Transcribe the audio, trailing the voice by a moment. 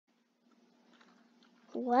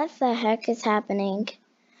What the heck is happening?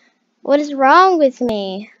 What is wrong with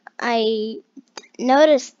me? I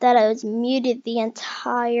noticed that I was muted the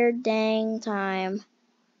entire dang time.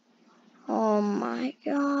 Oh my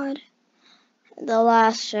god. The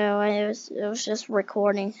last show, it was just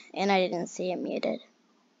recording and I didn't see it muted.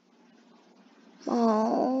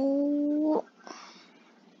 Oh.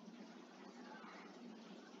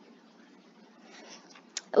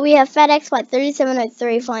 We have FedEx Flight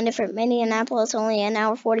 3703 flying to from Indianapolis only an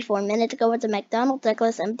hour 44 minutes ago with the McDonnell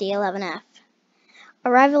Douglas MD-11F.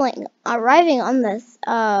 Arriving on this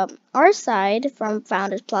our side from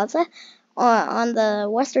Founders Plaza. On the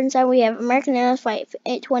western side, we have American Airlines Flight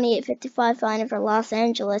 2855 flying for Los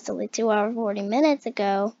Angeles only 2 hours 40 minutes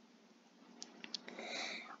ago.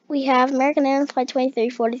 We have American Airlines Flight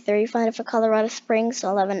 2343 flying for Colorado Springs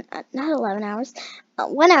 1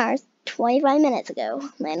 hour 25 minutes ago,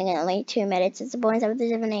 landing in only 2 minutes. It's a Boeing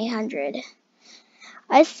 737-800.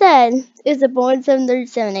 I said it's a Boeing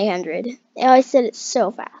 737-800. I said it so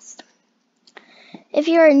fast. If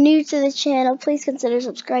you are new to the channel, please consider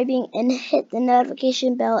subscribing and hit the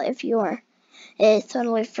notification bell if you are. It's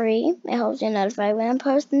totally free. It helps you notified when I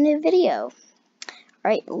post a new video.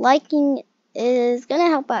 Alright, liking is gonna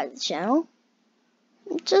help out the channel.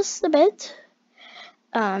 Just a bit.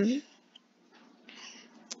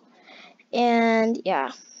 And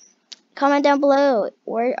yeah. Comment down below.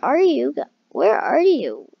 Where are you? Where are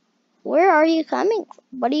you? Where are you coming from?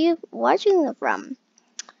 What are you watching from?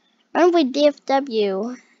 Runway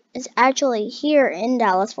DFW is actually here in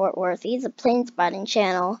Dallas, Fort Worth. He's a plane spotting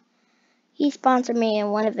channel. He sponsored me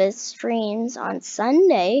in one of his streams on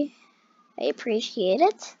Sunday. I appreciate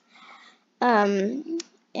it. And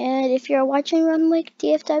if you're watching Runway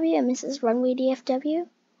DFW and Mrs. Runway DFW,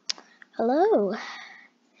 hello.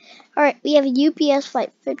 Alright, we have UPS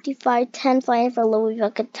Flight 5510 flying for Louisville,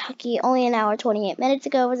 Kentucky. Only an hour 28 minutes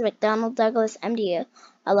ago was McDonnell Douglas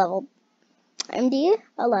MD-11F.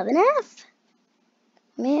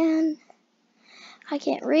 Man, I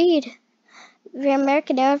can't read. The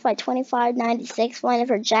American Airlines Flight 2596 flying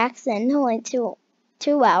for Jackson, only 2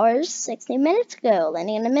 hours 16 minutes ago.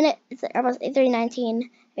 Landing in a minute. It's the Airbus A319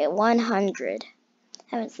 at 100.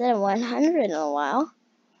 Haven't said 100 in a while.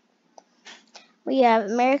 We have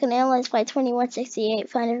American Airlines Flight 2168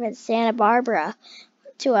 flying for Santa Barbara,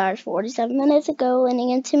 2 hours 47 minutes ago. Landing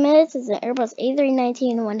in 2 minutes is an Airbus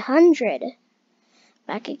A319 100.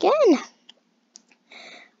 Back again.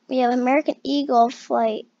 We have American Eagle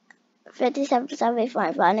Flight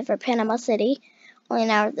 5775 flying for Panama City, only an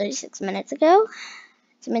hour 36 minutes ago.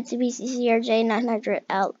 It's a Mitsubishi CRJ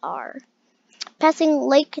 900LR. Passing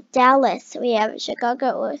Lake Dallas, we have not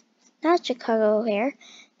Chicago O'Hare.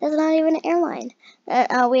 That's not even an airline.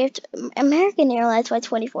 We have American Airlines Flight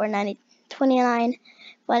 29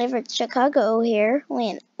 flying for Chicago O'Hare,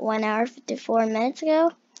 only 1 hour 54 minutes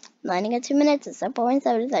ago. Landing in 2 minutes, it's a Boeing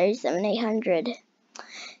 737-800.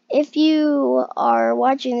 If you are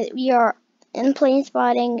watching, we are in plane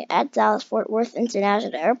spotting at Dallas Fort Worth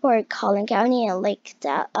International Airport, Collin County, and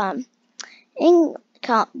in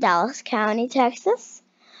Dallas County, Texas.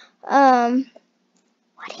 What are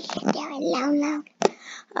you doing, loud?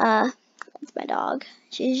 That's my dog.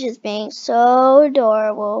 She's just being so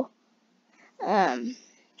adorable.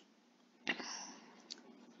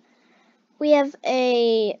 We have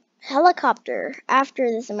a helicopter after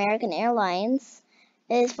this American Airlines.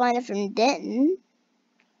 It is flying from Denton.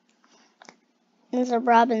 This is a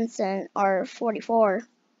Robinson R44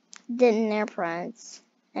 Denton Enterprise.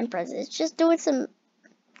 It's just doing some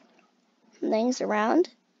things around.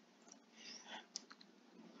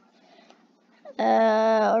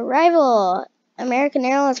 Arrival. American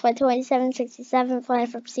Airlines Flight 2767 flying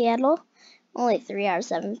from Seattle. Only 3 hours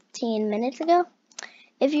 17 minutes ago.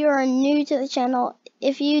 If you are new to the channel,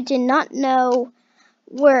 if you did not know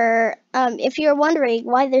if you're wondering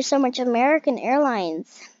why there's so much American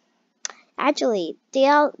Airlines, actually,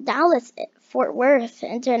 Dallas Fort Worth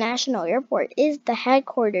International Airport is the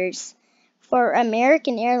headquarters for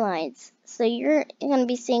American Airlines. So you're going to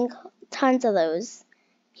be seeing tons of those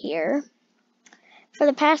here. For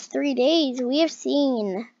the past 3 days, we have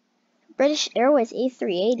seen British Airways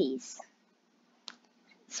A380s.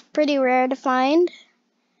 It's pretty rare to find.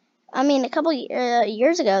 I mean, a couple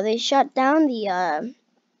years ago, they shut down the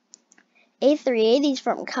A380s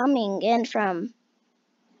from coming in from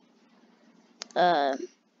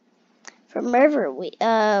River.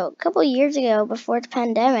 A couple years ago, before the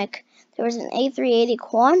pandemic, there was an A380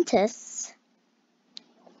 Qantas,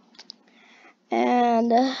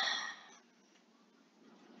 and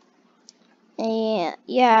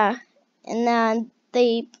and then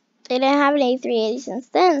they didn't have an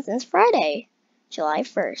A380 since Friday. July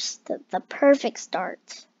 1st, the perfect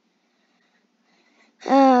start.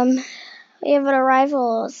 We have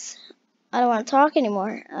arrivals. I don't want to talk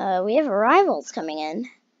anymore. We have arrivals coming in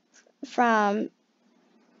from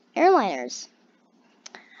airliners.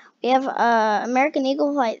 We have American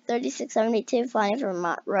Eagle Flight 3672 flying from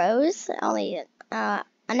Montrose, only an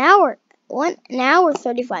hour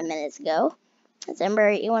 35 minutes ago. It's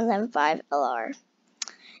Embraer E175 LR.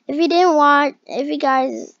 If you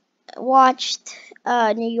guys watched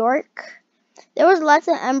New York, there was lots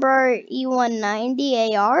of Embraer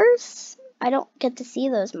E190 ARs. I don't get to see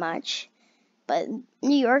those much, but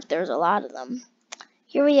New York, there's a lot of them.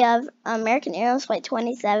 Here we have American Airlines Flight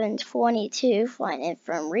 2722 flying in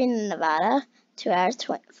from Reno, Nevada, 2 hours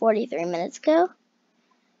 43 minutes ago.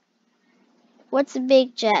 What's a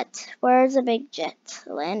big jet? Where's a big jet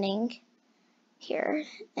landing? Here.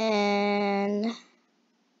 And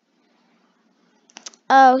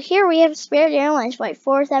oh, here we have Spirit Airlines Flight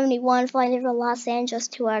 471 flying in from Los Angeles,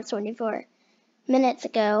 2 hours 24 minutes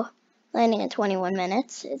ago, landing in 21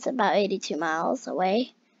 minutes. It's about 82 miles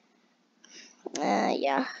away.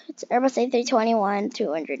 Yeah, it's Airbus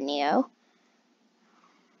A321-200 Neo.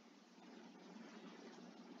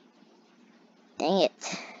 Dang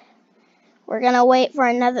it. We're gonna wait for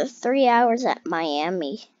another 3 hours at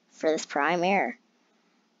Miami for this Prime Air.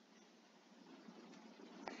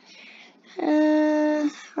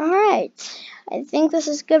 Alright. I think this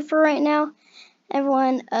is good for right now.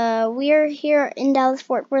 Everyone, we are here in Dallas,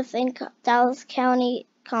 Fort Worth, in Dallas County,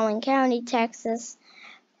 Collin County, Texas.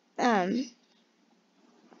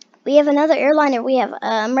 We have another airliner. We have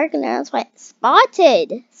American Airlines Flight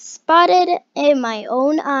spotted in my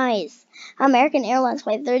own eyes. American Airlines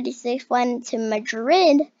Flight 36 flying to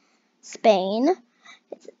Madrid, Spain.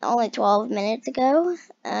 It's only 12 minutes ago.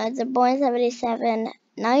 It's a Boeing 787-9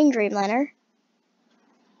 Dreamliner.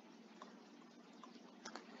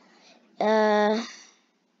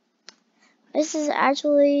 This is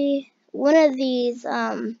actually one of these.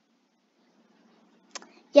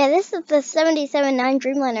 Yeah, this is the 787-9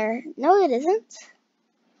 Dreamliner. No, it isn't.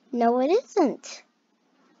 No, it isn't.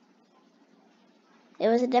 It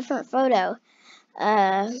was a different photo.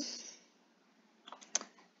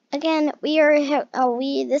 Again,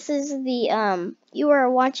 this is the, you are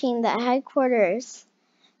watching the headquarters,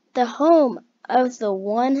 the home of the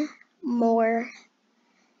one more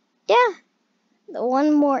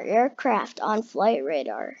aircraft on flight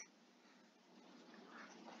radar.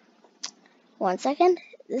 1 second.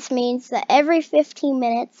 This means that every 15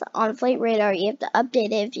 minutes on flight radar, you have to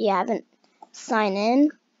update it if you haven't signed in.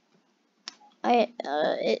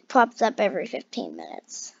 It pops up every 15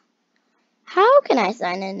 minutes. How can I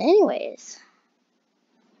sign in anyways?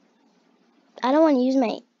 I don't want to use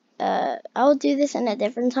my, I'll do this in a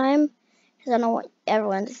different time, because I don't want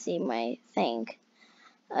everyone to see my thing.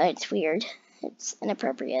 It's weird. It's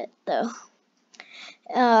inappropriate, though.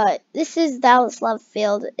 This is Dallas Love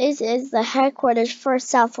Field. This is the headquarters for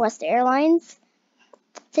Southwest Airlines.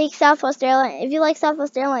 Take Southwest Airlines. If you like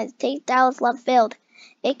Southwest Airlines, take Dallas Love Field.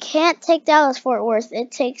 It can't take Dallas Fort Worth.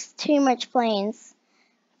 It takes too much planes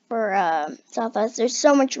for Southwest. There's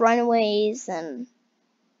so much runways, and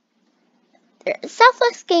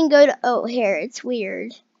Southwest can go to O'Hare. It's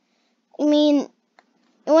weird. I mean,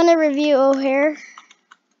 you want to review O'Hare?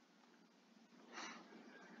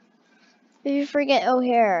 If you forget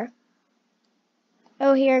O'Hare.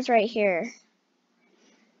 O'Hare's right here.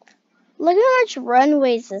 Look how much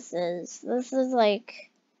runways this is. This is like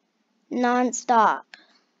non-stop.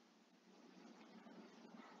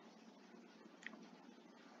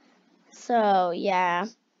 So yeah,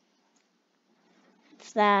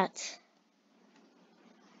 it's that.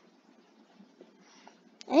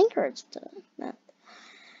 Anchorage done that.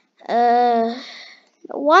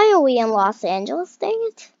 Why are we in Los Angeles? Dang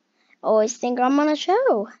it! Always think I'm on a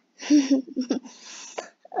show.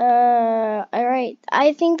 Alright.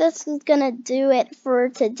 I think this is gonna do it for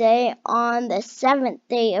today on the 7th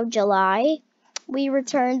day of July. We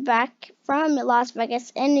returned back from Las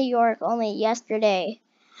Vegas and New York only yesterday.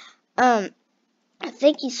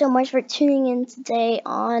 Thank you so much for tuning in today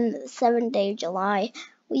on the 7th day of July.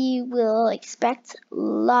 We will expect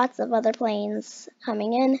lots of other planes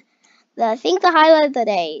coming in. I think the highlight of the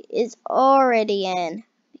day is already in,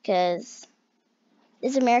 because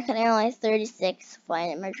it's American Airlines 36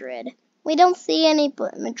 flying in Madrid. We don't see any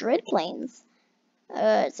Madrid planes.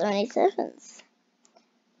 It's 77s.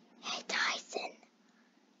 Hey Tyson,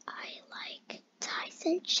 I like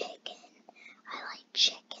Tyson chicken. I like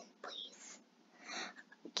chicken, please.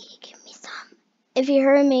 Can you give me some? If you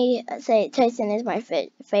heard me say Tyson is my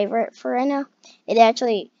favorite for right now,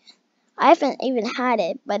 I haven't even had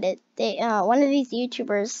it, but one of these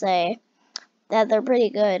YouTubers say that they're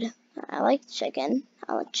pretty good. I like chicken.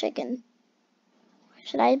 I like chicken.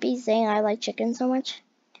 Should I be saying I like chicken so much?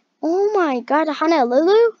 Oh my god,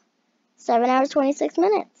 Honolulu? 7 hours, 26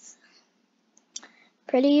 minutes.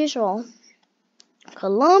 Pretty usual.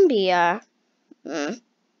 Colombia. Wait,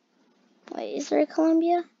 is there a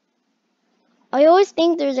Colombia? I always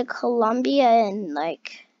think there's a Colombia in,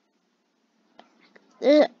 like...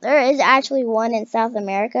 There is actually one in South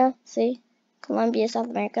America. See? Colombia, South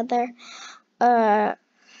America there. I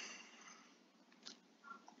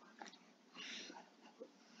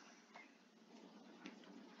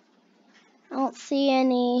don't see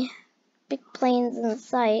any big planes in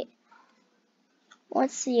sight.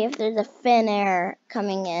 Let's see if there's a Finnair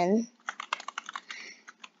coming in.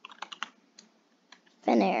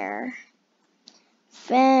 Finnair.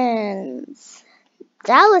 Fins.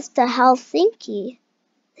 Dallas to Helsinki.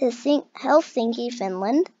 Helsinki,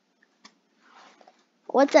 Finland.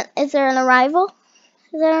 Is there an arrival?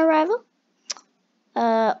 Is there an arrival?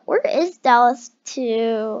 Where is Dallas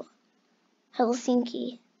to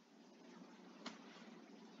Helsinki?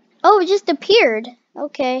 Oh, it just appeared.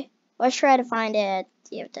 Okay. Let's try to find it at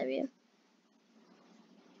DFW.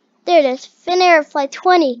 There it is. Finnair Flight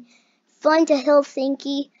 20. Flying to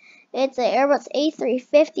Helsinki. It's an Airbus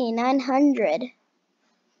A350-900.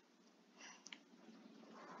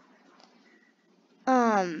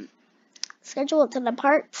 Scheduled to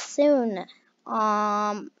depart soon.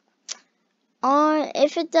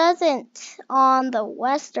 If it doesn't on the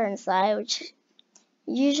western side, which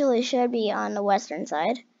usually should be on the western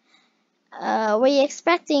side, were you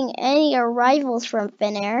expecting any arrivals from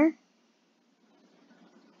Finnair?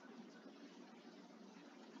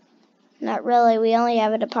 Not really. We only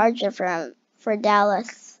have a departure for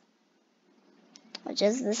Dallas, which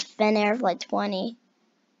is this Finnair Flight 20.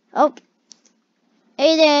 Oh,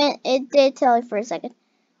 it did tell you for a second.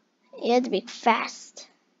 You had to be fast.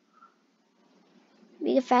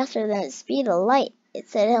 Be faster than the speed of light. It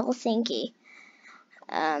said Helsinki.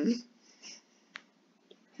 No,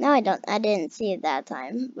 I didn't see it that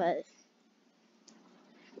time, but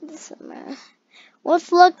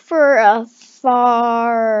let's look for a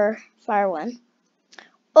far one.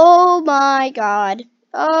 Oh my god.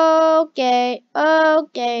 Okay.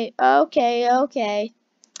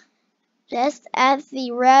 Just at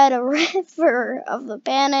the Red River of the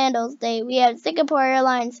Panhandle State, we have Singapore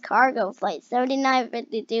Airlines cargo flight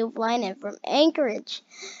 7952 flying in from Anchorage.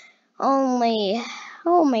 Only,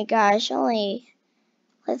 oh my gosh,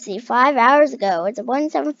 let's see, 5 hours ago. It's a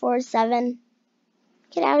 1747.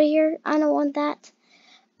 Get out of here. I don't want that.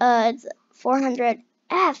 It's 400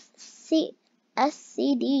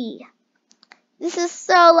 SCD. This is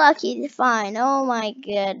so lucky to find. Oh my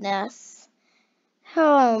goodness.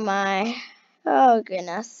 Oh my. Oh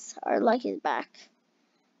goodness. Our luck is back.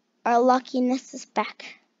 Our luckiness is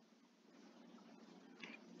back.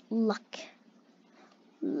 Luck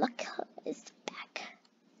is back.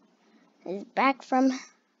 It's back from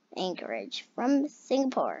Anchorage, from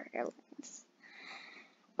Singapore Airlines.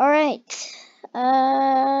 Alright.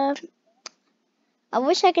 I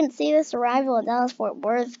wish I could see this arrival at Dallas Fort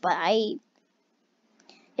Worth, but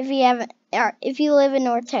if you live in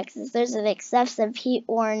North Texas, there's an excessive heat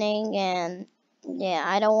warning, and yeah,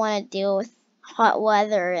 I don't want to deal with hot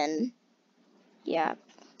weather, and yeah.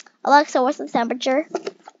 Alexa, what's the temperature?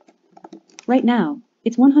 Right now,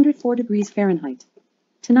 it's 104 degrees Fahrenheit.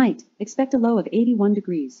 Tonight, expect a low of 81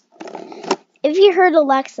 degrees. If you heard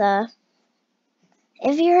Alexa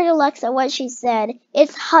what she said,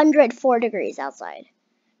 it's 104 degrees outside.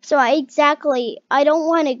 So I don't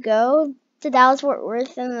want to go to Dallas Fort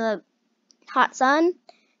Worth in the hot sun.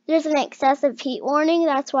 There's an excessive heat warning.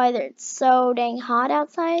 That's why it's so dang hot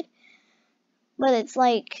outside. But it's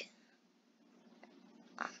like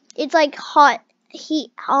hot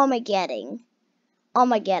heat Armageddon.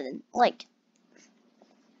 Like,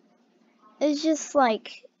 it's just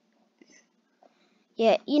like,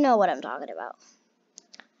 yeah, you know what I'm talking about.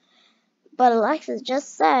 But Alexa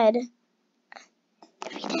just said,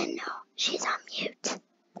 if you didn't know, she's on mute.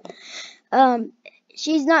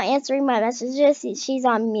 She's not answering my messages. She's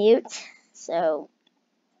on mute. So,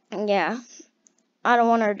 yeah. I don't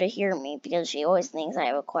want her to hear me because she always thinks I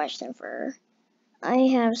have a question for her. I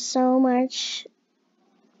have so much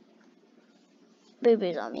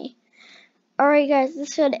boo-boos on me. Alright guys,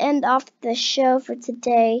 this should end off the show for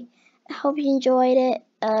today. I hope you enjoyed it.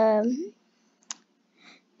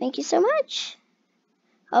 Thank you so much.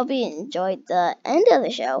 Hope you enjoyed the end of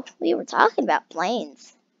the show. We were talking about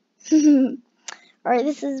planes. Alright,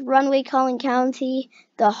 this is Runway Calling County,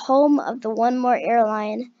 the home of the One More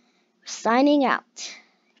airline. signing out.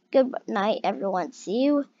 Good night, everyone. See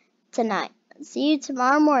you tonight. See you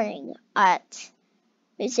tomorrow morning at,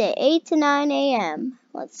 we say 8 to 9 a.m.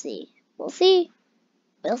 Let's see. We'll see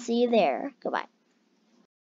you there. Goodbye.